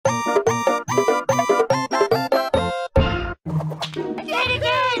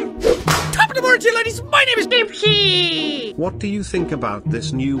My name is Dipsy! What do you think about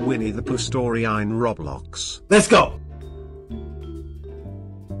this new Winnie the Pooh story in Roblox? Let's go!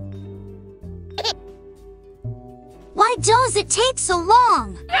 Why does it take so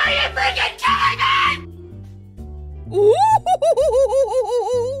long? Are you freaking kidding me? Ooh!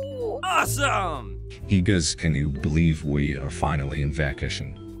 Awesome! Higas, can you believe we are finally in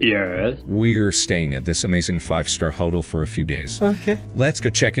vacation? Yes. We're staying at this amazing 5-star hotel for a few days. Okay. Let's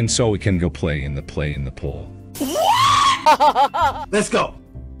go check in so we can go play in the pool. Let's go!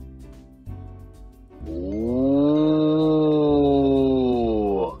 Ooh.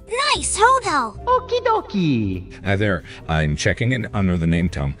 Nice hotel. Okie dokie. Hi there, I'm checking in under the name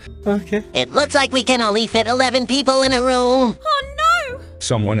Tom. Okay. It looks like we can only fit 11 people in a room. Oh no!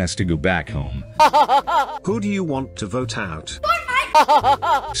 Someone has to go back home. Who do you want to vote out?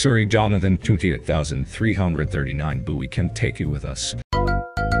 Sorry, Jonathan, 28,339, but we can take you with us.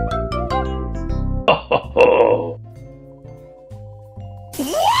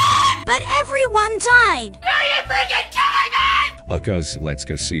 But everyone died. Are you freaking kidding me? Let's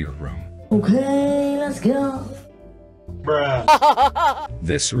go see your room. Okay, let's go. Bruh.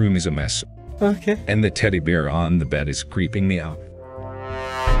 This room is a mess, Okay. and the teddy bear on the bed is creeping me out.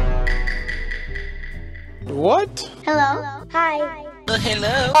 What? Hello. Hi.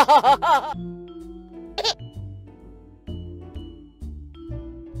 Hello.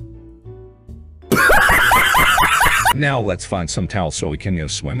 Now let's find some towels so we can go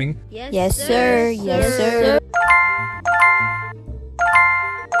swimming. Yes, sir. Yes, sir.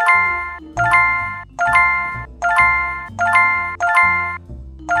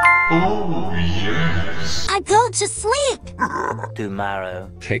 I go to sleep. Tomorrow.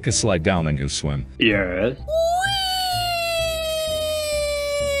 Take a slide down and go swim. Yes.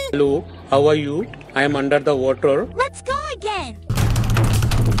 Hello, how are you? I am under the water. Let's go again.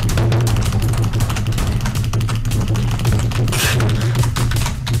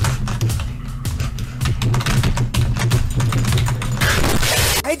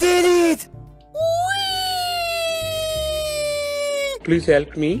 I did it! Please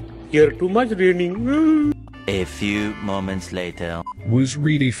help me. Here too much raining. A few moments later. Who's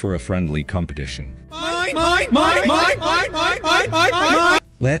ready for a friendly competition?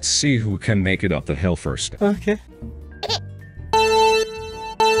 Let's see who can make it up the hill first. Okay.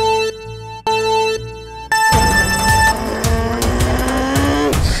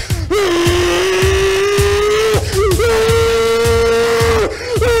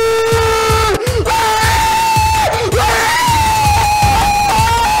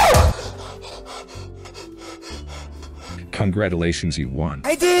 Congratulations, you won.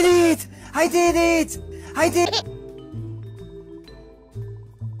 I did it! I did it! I did it!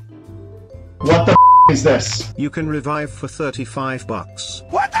 What the is this? You can revive for 35 bucks.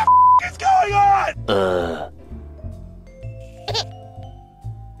 What the is going on?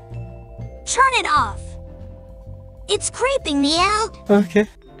 Turn it off. It's creeping me out. Okay.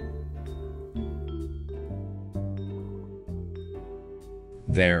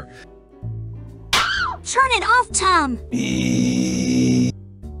 There. Turn it off, Tom.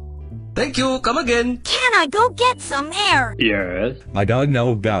 Thank you, come again. Can I go get some air? Yes. I don't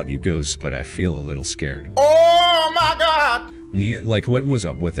know about you, Ghost, but I feel a little scared. Oh my god! Yeah, like, what was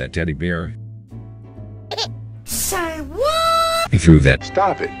up with that teddy bear? Say what? He threw that.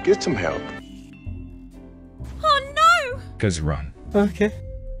 Stop it. Get some help. Oh no! 'Cause run. Okay.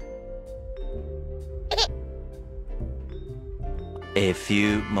 A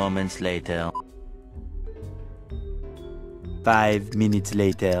few moments later. 5 minutes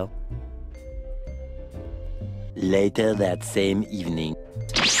later. Later that same evening.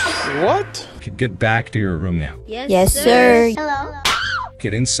 What? Get back to your room now. Yes, sir. Hello.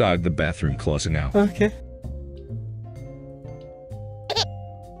 Get inside the bathroom closet now. Okay.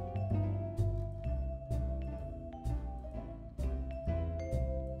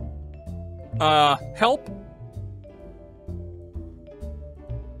 Help?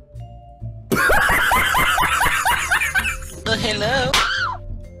 Hello.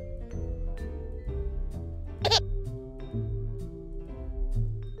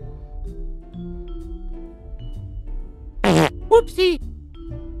 Whoopsie!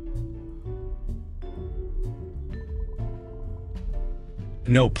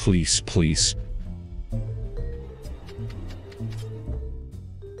 No, please, please.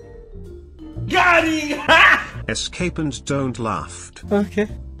 Got him! Escape and don't laugh. Okay.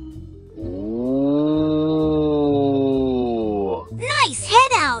 Ooh. Nice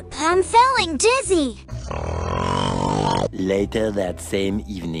head out. I'm feeling dizzy. Later that same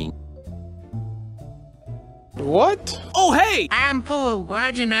evening. What? Oh, hey! I'm Pooh.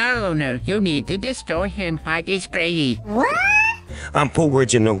 Original. No, you need to destroy him by this crazy. What? I'm Pooh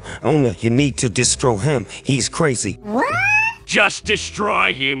Original. Owner, you need to destroy him. He's crazy. What? Just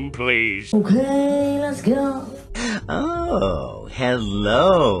destroy him, please. Okay, let's go. Oh,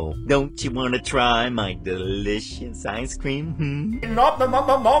 hello. Don't you want to try my delicious ice cream? No,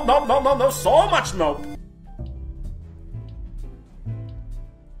 so much no.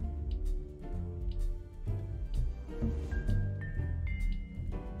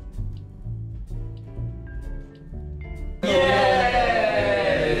 Yeah!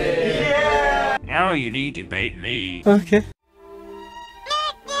 Now you need to bait me. Okay.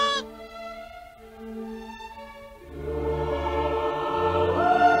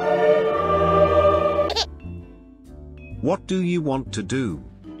 What do you want to do?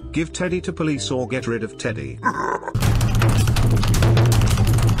 Give Teddy to police or get rid of Teddy?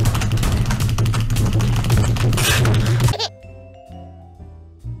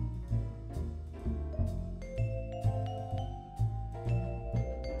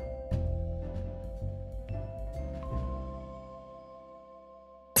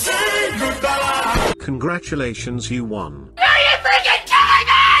 Congratulations, you won. Are you freaking killing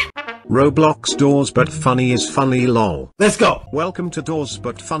me? Roblox Doors But Funny is funny lol. Let's go. Welcome to Doors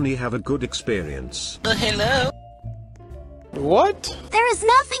But Funny, have a good experience. Hello? What? There is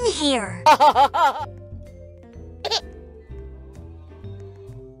nothing here.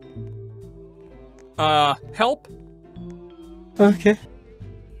 Help? Okay.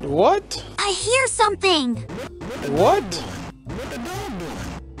 What? I hear something. What?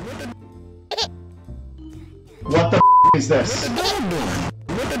 What the is this?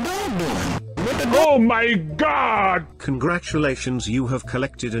 Oh my god! Congratulations, you have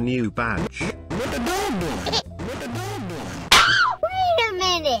collected a new badge. Wait a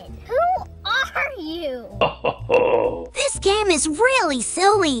minute. Who are you? This game is really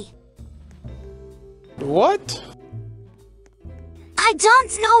silly. What? I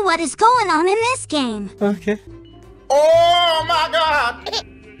don't know what is going on in this game. Okay. Oh my god!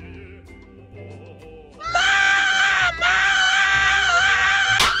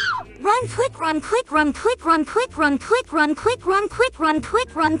 Run quick, run quick, run quick, run quick, run quick, run quick, run quick, run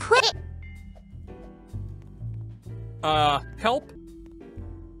quick, run quick. Help?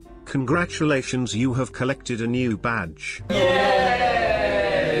 Congratulations, you have collected a new badge.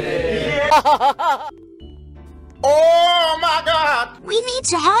 Oh my god! We need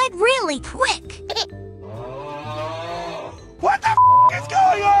to hide really quick. What the is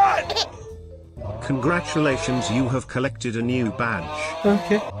going on? Congratulations, you have collected a new badge.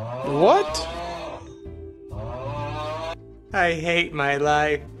 Okay. What? I hate my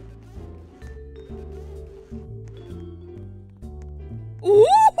life.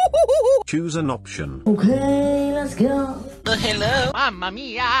 Choose an option. Okay, let's go. Hello? Mamma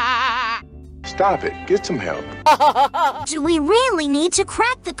mia! Stop it. Get some help. Do we really need to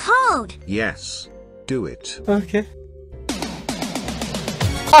crack the code? Yes. Do it. Okay.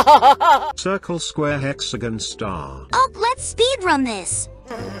 Circle, square, hexagon, star. Oh, let's speedrun this.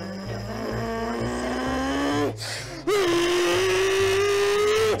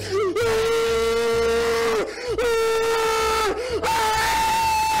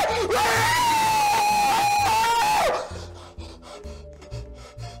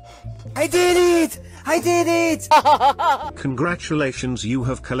 I did it! I did it! Congratulations, you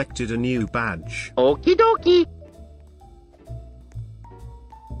have collected a new badge. Okie dokie.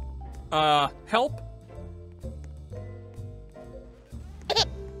 Help?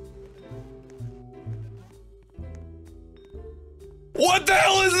 What the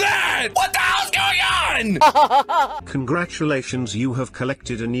hell is that? What the hell's going on? Congratulations, you have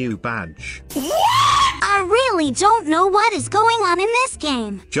collected a new badge. I really don't know what is going on in this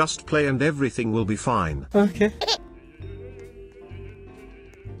game. Just play and everything will be fine. Okay.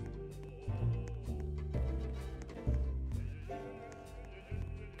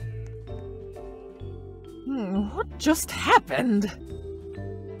 What just happened?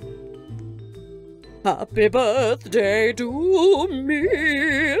 Happy birthday to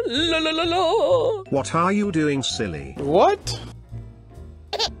me, la la la la. What are you doing, silly? What?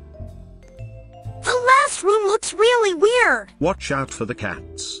 The last room looks really weird. Watch out for the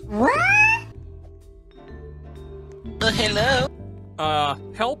cats. What? Hello?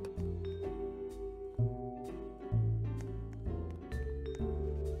 Help?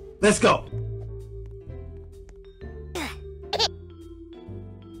 Let's go.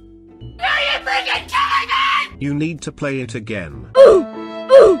 Are you freaking killing me? You need to play it again.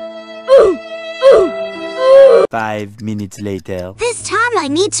 5 minutes later. This time I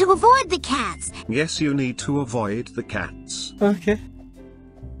need to avoid the cats. Yes, you need to avoid the cats. Okay.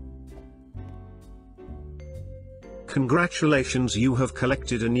 Congratulations, you have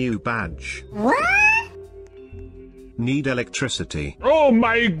collected a new badge. What? Need electricity. Oh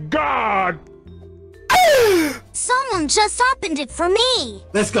my god! Someone just opened it for me.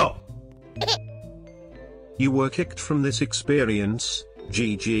 Let's go. You were kicked from this experience.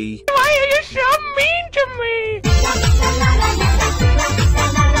 GG. Why are you so mean to me?